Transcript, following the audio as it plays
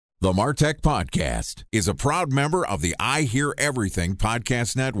The MarTech Podcast is a proud member of the I Hear Everything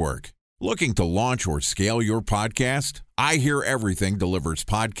Podcast Network. Looking to launch or scale your podcast? I Hear Everything delivers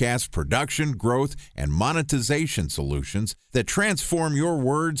podcast production, growth, and monetization solutions that transform your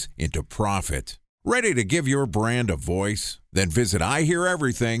words into profit. Ready to give your brand a voice? Then visit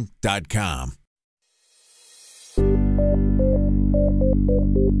iheareverything.com.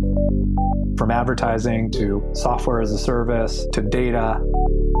 From advertising to software as a service to data.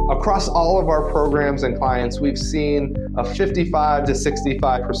 Across all of our programs and clients, we've seen a 55 to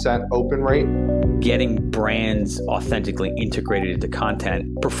 65% open rate. Getting brands authentically integrated into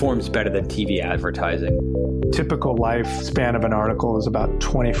content performs better than TV advertising. Typical lifespan of an article is about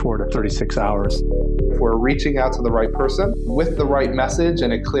 24 to 36 hours. If we're reaching out to the right person with the right message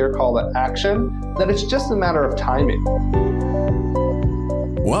and a clear call to action, then it's just a matter of timing.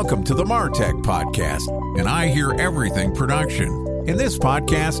 Welcome to the MarTech Podcast, an I Hear Everything production. In this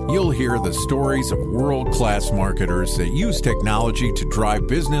podcast, you'll hear the stories of world-class marketers that use technology to drive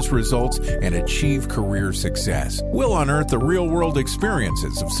business results and achieve career success. We'll unearth the real-world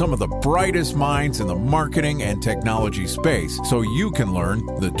experiences of some of the brightest minds in the marketing and technology space so you can learn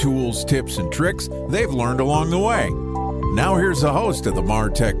the tools, tips, and tricks they've learned along the way. Now here's the host of the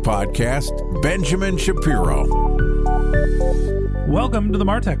MarTech Podcast, Benjamin Shapiro. Welcome to the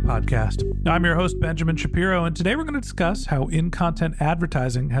MarTech Podcast. I'm your host, Benjamin Shapiro, and today we're going to discuss how in-content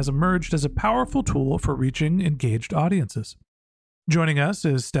advertising has emerged as a powerful tool for reaching engaged audiences. Joining us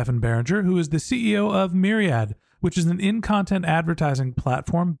is Stefan Beringer, who is the CEO of Myriad, which is an in-content advertising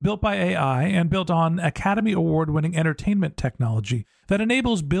platform built by AI and built on Academy Award-winning entertainment technology that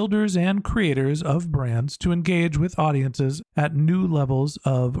enables builders and creators of brands to engage with audiences at new levels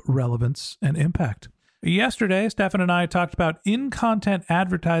of relevance and impact. Yesterday, Stefan and I talked about in-content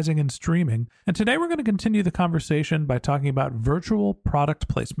advertising and streaming, and today we're going to continue the conversation by talking about virtual product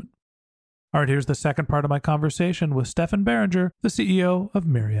placement. All right, here's the second part of my conversation with Stefan Beringer, the CEO of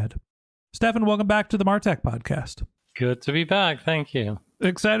Myriad. Stefan, welcome back to the MarTech Podcast. Good to be back. Thank you.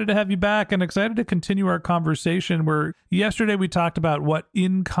 Excited to have you back and excited to continue our conversation where yesterday we talked about what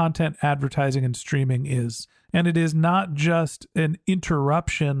in-content advertising and streaming is. And it is not just an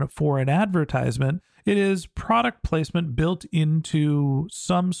interruption for an advertisement. It is product placement built into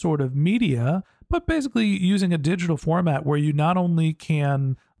some sort of media, but basically using a digital format where you not only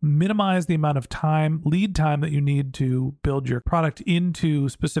can minimize the amount of lead time that you need to build your product into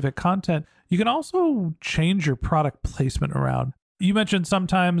specific content, you can also change your product placement around. You mentioned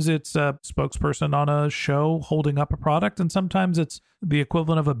sometimes it's a spokesperson on a show holding up a product, and sometimes it's the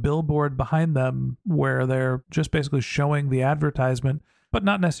equivalent of a billboard behind them where they're just basically showing the advertisement, but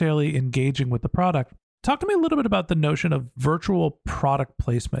not necessarily engaging with the product. Talk to me a little bit about the notion of virtual product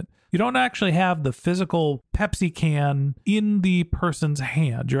placement. You don't actually have the physical Pepsi can in the person's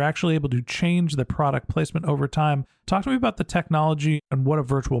hand. You're actually able to change the product placement over time. Talk to me about the technology and what a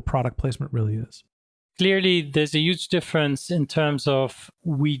virtual product placement really is. Clearly, there's a huge difference in terms of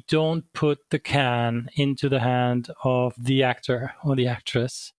we don't put the can into the hand of the actor or the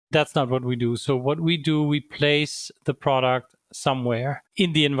actress. That's not what we do. So what we do, we place the product somewhere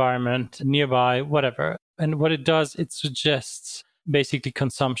in the environment, nearby, whatever. And what it does, it suggests basically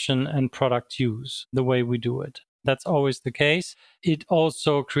consumption and product use, the way we do it. That's always the case. It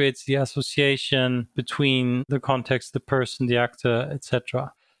also creates the association between the context, the person, the actor,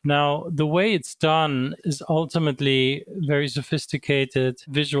 etc. Now, the way it's done is ultimately very sophisticated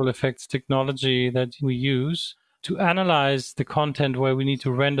visual effects technology that we use to analyze the content where we need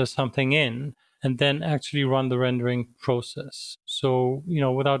to render something in and then actually run the rendering process. So,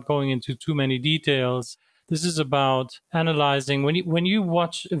 without going into too many details, this is about analyzing. When you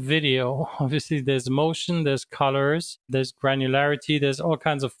watch a video, obviously there's motion, there's colors, there's granularity, there's all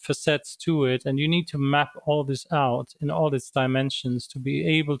kinds of facets to it. And you need to map all this out in all its dimensions to be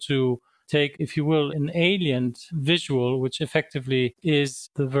able to take, if you will, an alien visual, which effectively is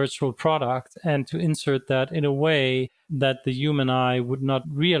the virtual product, and to insert that in a way that the human eye would not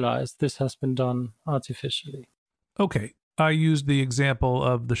realize this has been done artificially. Okay. I used the example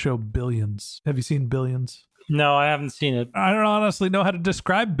of the show Billions. Have you seen Billions? No, I haven't seen it. I don't honestly know how to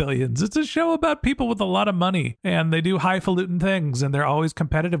describe Billions. It's a show about people with a lot of money, and they do highfalutin things, and they're always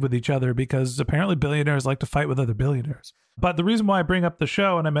competitive with each other because apparently billionaires like to fight with other billionaires. But the reason why I bring up the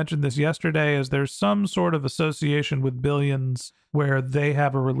show, and I mentioned this yesterday, is there's some sort of association with Billions where they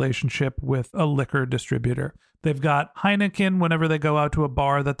have a relationship with a liquor distributor. They've got Heineken whenever they go out to a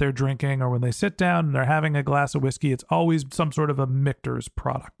bar that they're drinking, or when they sit down and they're having a glass of whiskey, it's always some sort of a Michter's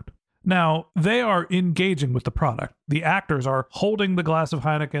product. Now, they are engaging with the product. The actors are holding the glass of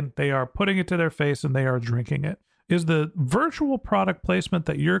Heineken, they are putting it to their face, and they are drinking it. Is the virtual product placement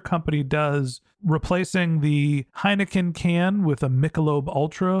that your company does replacing the Heineken can with a Michelob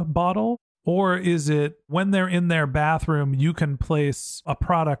Ultra bottle? Or is it when they're in their bathroom, you can place a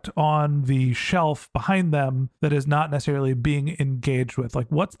product on the shelf behind them that is not necessarily being engaged with? Like,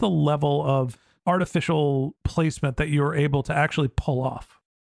 what's the level of artificial placement that you're able to actually pull off?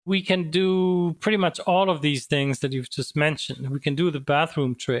 We can do pretty much all of these things that you've just mentioned. We can do the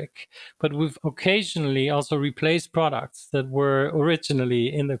bathroom trick, but we've occasionally also replaced products that were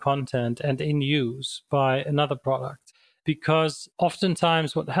originally in the content and in use by another product. Because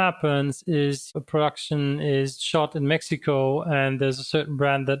oftentimes what happens is a production is shot in Mexico and there's a certain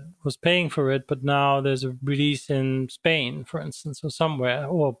brand that was paying for it, but now there's a release in Spain, for instance, or somewhere,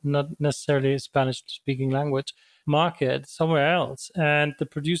 or not necessarily a Spanish-speaking language market, somewhere else. And the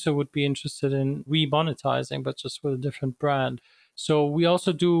producer would be interested in remonetizing, but just with a different brand. So we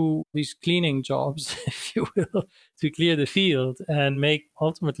also do these cleaning jobs, if you will, to clear the field and make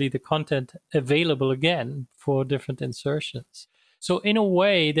ultimately the content available again for different insertions. So in a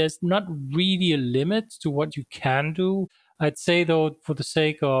way, there's not really a limit to what you can do. I'd say, though, for the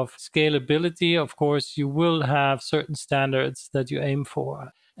sake of scalability, of course, you will have certain standards that you aim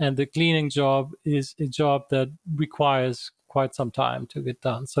for. And the cleaning job is a job that requires quite some time to get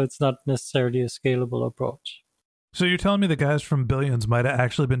done. So it's not necessarily a scalable approach. So you're telling me the guys from Billions might have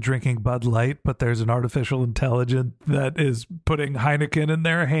actually been drinking Bud Light, but there's an artificial intelligence that is putting Heineken in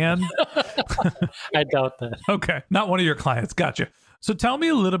their hand? I doubt that. Okay. Not one of your clients. Gotcha. So tell me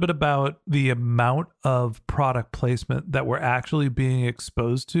a little bit about the amount of product placement that we're actually being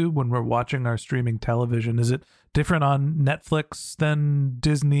exposed to when we're watching our streaming television. Is it different on Netflix than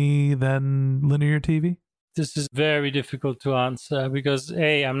Disney, than linear TV? This is very difficult to answer because,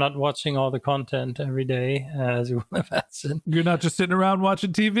 A, I'm not watching all the content every day, as you would imagine. You're not just sitting around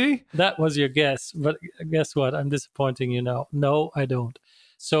watching TV? That was your guess, but guess what? I'm disappointing you now. No, I don't.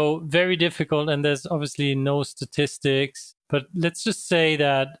 So very difficult, and there's obviously no statistics. But let's just say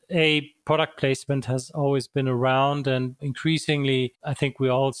that product placement has always been around, and increasingly, I think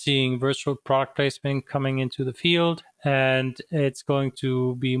we're all seeing virtual product placement coming into the field, and it's going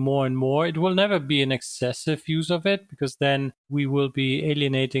to be more and more. It will never be an excessive use of it, because then we will be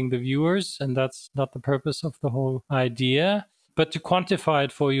alienating the viewers, and that's not the purpose of the whole idea. But to quantify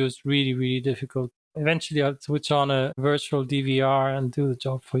it for you is really, really difficult. Eventually, I'll switch on a virtual DVR and do the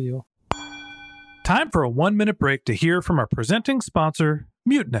job for you. Time for a 1-minute break to hear from our presenting sponsor,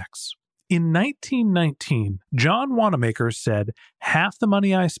 Mutinex. In 1919, John Wanamaker said, "Half the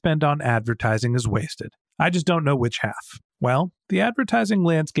money I spend on advertising is wasted. I just don't know which half." Well, the advertising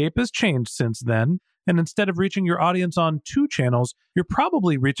landscape has changed since then, and instead of reaching your audience on 2 channels, you're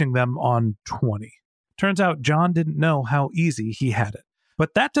probably reaching them on 20. Turns out John didn't know how easy he had it.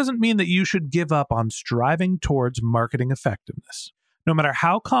 But that doesn't mean that you should give up on striving towards marketing effectiveness. No matter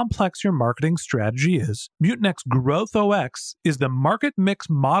how complex your marketing strategy is, Mutinex GrowthOS is the market mix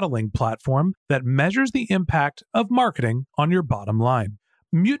modeling platform that measures the impact of marketing on your bottom line.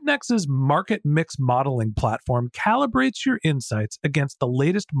 Mutinex's market mix modeling platform calibrates your insights against the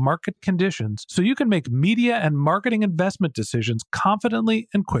latest market conditions so you can make media and marketing investment decisions confidently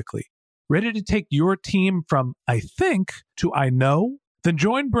and quickly. Ready to take your team from I think to I know? Then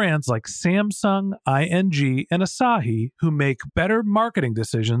join brands like Samsung, ING, and Asahi who make better marketing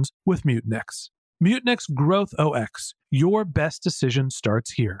decisions with Mutinex. Mutinex GrowthOS. Your best decision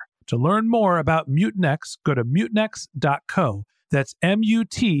starts here. To learn more about Mutinex, go to mutinex.co. That's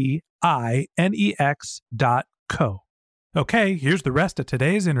MUTINEX.co. Okay, here's the rest of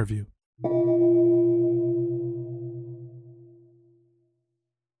today's interview.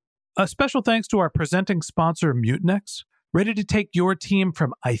 A special thanks to our presenting sponsor, Mutinex. Ready to take your team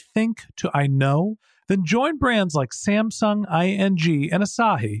from I think to I know? Then join brands like Samsung, ING, and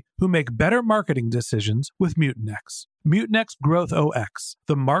Asahi who make better marketing decisions with Mutinex. Mutinex GrowthOS,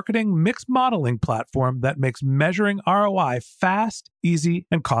 the marketing mix modeling platform that makes measuring ROI fast, easy,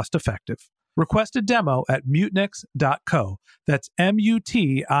 and cost-effective. Request a demo at mutinex.co. That's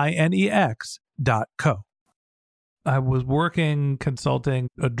MUTINEX.co. I was consulting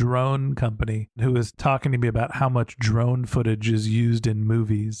a drone company who was talking to me about how much drone footage is used in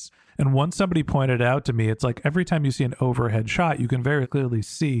movies. And once somebody pointed out to me, it's like every time you see an overhead shot, you can very clearly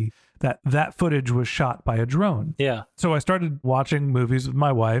see that footage was shot by a drone. Yeah. So I started watching movies with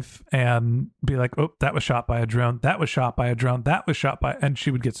my wife and be like, oh, that was shot by a drone. That was shot by a drone. That was shot by, and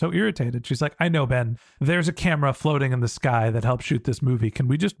she would get so irritated. She's like, I know, Ben, there's a camera floating in the sky that helped shoot this movie. Can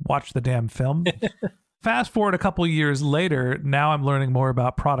we just watch the damn film? Fast forward a couple of years later, now I'm learning more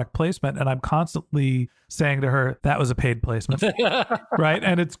about product placement, and I'm constantly saying to her, that was a paid placement, right?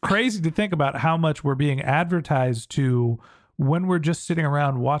 And it's crazy to think about how much we're being advertised to when we're just sitting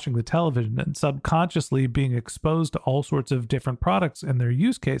around watching the television and subconsciously being exposed to all sorts of different products and their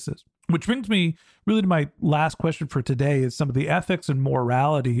use cases. Which brings me really to my last question for today, is some of the ethics and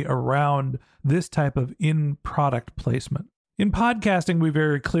morality around this type of in-product placement. In podcasting, we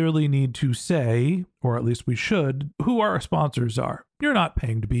very clearly need to say, or at least we should, who our sponsors are. You're not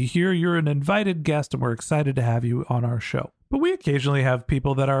paying to be here. You're an invited guest, and we're excited to have you on our show. But we occasionally have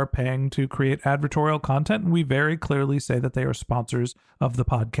people that are paying to create advertorial content, and we very clearly say that they are sponsors of the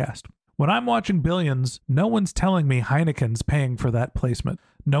podcast. When I'm watching Billions, no one's telling me Heineken's paying for that placement.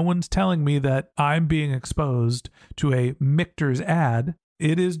 No one's telling me that I'm being exposed to a Michter's ad.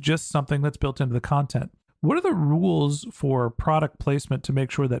 It is just something that's built into the content. What are the rules for product placement to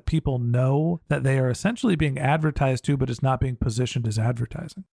make sure that people know that they are essentially being advertised to, but it's not being positioned as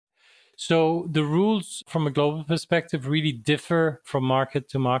advertising? So the rules from a global perspective really differ from market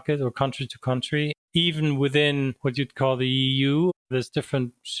to market or country to country. Even within what you'd call the EU, there's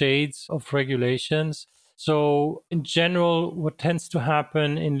different shades of regulations. So in general, what tends to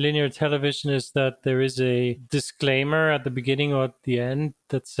happen in linear television is that there is a disclaimer at the beginning or at the end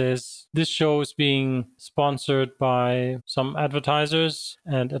that says this show is being sponsored by some advertisers.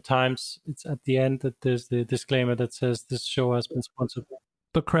 And at times it's at the end that there's the disclaimer that says this show has been sponsored.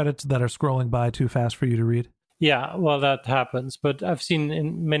 The credits that are scrolling by too fast for you to read. Yeah, well, that happens. But I've seen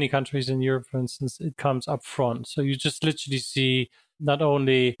in many countries in Europe, for instance, it comes up front. So you just literally see not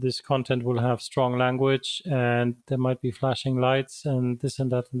only this content will have strong language and there might be flashing lights and this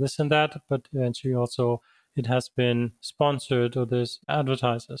and that and this and that, but eventually also it has been sponsored or there's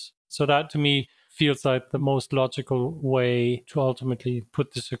advertisers. So that to me feels like the most logical way to ultimately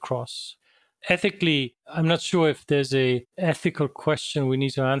put this across. Ethically, I'm not sure if there's a ethical question we need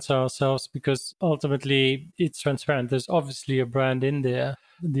to answer ourselves because ultimately it's transparent. There's obviously a brand in there.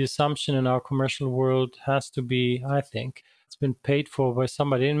 The assumption in our commercial world has to be, I think, it's been paid for by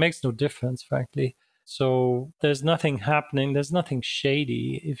somebody. It makes no difference, frankly. So there's nothing happening. There's nothing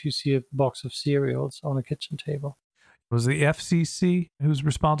shady if you see a box of cereals on a kitchen table. It was the FCC who's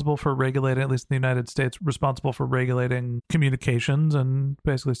responsible for regulating, at least in the United States, responsible for regulating communications and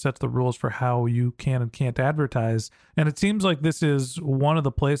basically sets the rules for how you can and can't advertise. And it seems like this is one of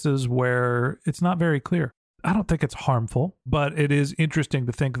the places where it's not very clear. I don't think it's harmful, but it is interesting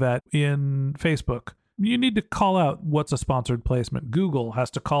to think that in Facebook, you need to call out what's a sponsored placement. Google has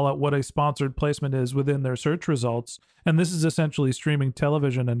to call out what a sponsored placement is within their search results. And this is essentially streaming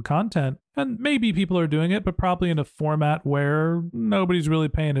television and content. And maybe people are doing it, but probably in a format where nobody's really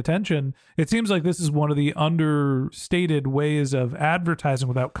paying attention. It seems like this is one of the understated ways of advertising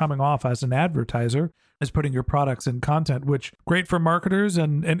without coming off as an advertiser, is putting your products in content, which great for marketers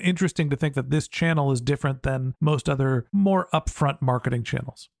and interesting to think that this channel is different than most other more upfront marketing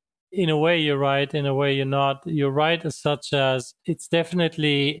channels. In a way, you're right. In a way, you're not. You're right as such as it's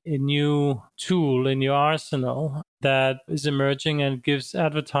definitely a new tool in your arsenal that is emerging and gives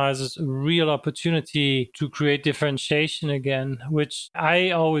advertisers a real opportunity to create differentiation again, which I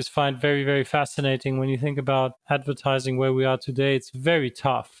always find very, very fascinating when you think about advertising where we are today. It's very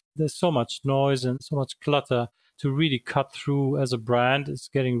tough. There's so much noise and so much clutter to really cut through as a brand. It's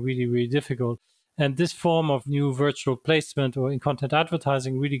getting really, really difficult. And this form of new virtual placement or in content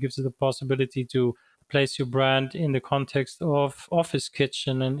advertising really gives you the possibility to place your brand in the context of Office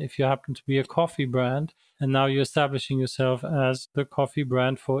Kitchen. And if you happen to be a coffee brand, and now you're establishing yourself as the coffee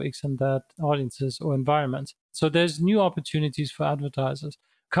brand for X and that audiences or environments. So there's new opportunities for advertisers.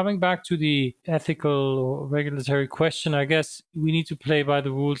 Coming back to the ethical or regulatory question, I guess we need to play by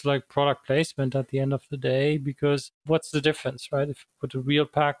the rules like product placement at the end of the day, because what's the difference, right? If you put a real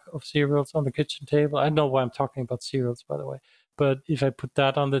pack of cereals on the kitchen table, I don't know why I'm talking about cereals, by the way, but if I put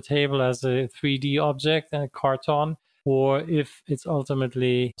that on the table as a 3D object and a carton, or if it's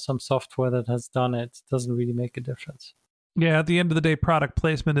ultimately some software that has done it, it doesn't really make a difference. Yeah, at the end of the day, product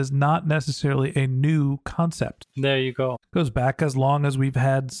placement is not necessarily a new concept. There you go. It goes back as long as we've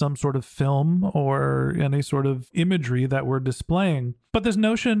had some sort of film or any sort of imagery that we're displaying. But this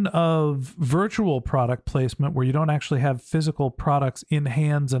notion of virtual product placement where you don't actually have physical products in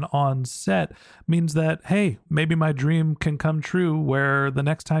hands and on set means that, hey, maybe my dream can come true where the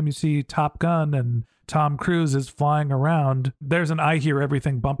next time you see Top Gun and Tom Cruise is flying around, there's an I Hear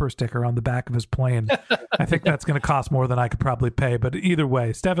Everything bumper sticker on the back of his plane. I think that's going to cost more than I could probably pay. But either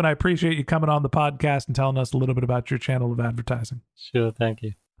way, Stefan, I appreciate you coming on the podcast and telling us a little bit about your channel of advertising. Sure, thank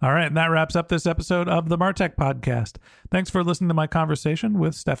you. All right, and that wraps up this episode of the Martech Podcast. Thanks for listening to my conversation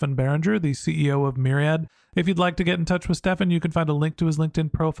with Stefan Beringer, the CEO of Myriad. If you'd like to get in touch with Stefan, you can find a link to his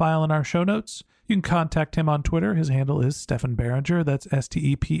LinkedIn profile in our show notes. You can contact him on Twitter. His handle is Stefan Beringer. That's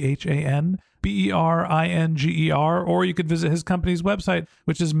StephanBeringer. Or you could visit his company's website,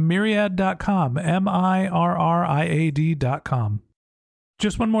 which is myriad.com, MIRRIAD.com.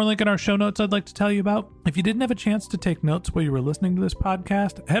 Just one more link in our show notes I'd like to tell you about. If you didn't have a chance to take notes while you were listening to this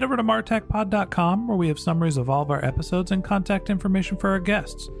podcast, head over to martechpod.com, where we have summaries of all of our episodes and contact information for our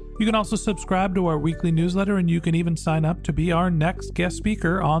guests. You can also subscribe to our weekly newsletter, and you can even sign up to be our next guest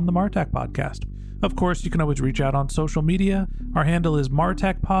speaker on the Martech Podcast. Of course, you can always reach out on social media. Our handle is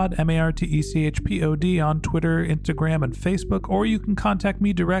MartechPod, MARTECHPOD, on Twitter, Instagram, and Facebook, or you can contact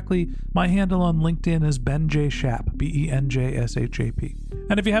me directly. My handle on LinkedIn is Ben J. Shap, BENJSHAP.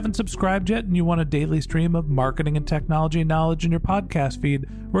 And if you haven't subscribed yet and you want a daily stream of marketing and technology knowledge in your podcast feed,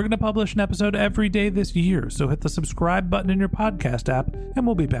 we're going to publish an episode every day this year, so hit the subscribe button in your podcast app, and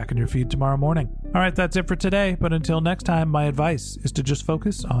we'll be back in your feed tomorrow morning. All right, that's it for today, but until next time, my advice is to just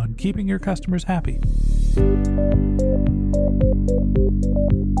focus on keeping your customers happy.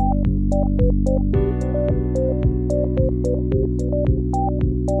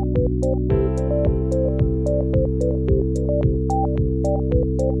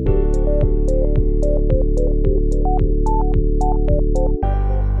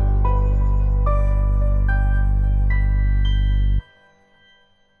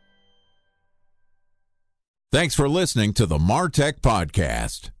 Thanks for listening to the Martech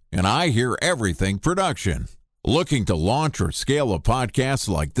Podcast, and I Hear Everything production. Looking to launch or scale a podcast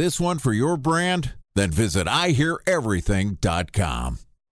like this one for your brand? Then visit iHearEverything.com.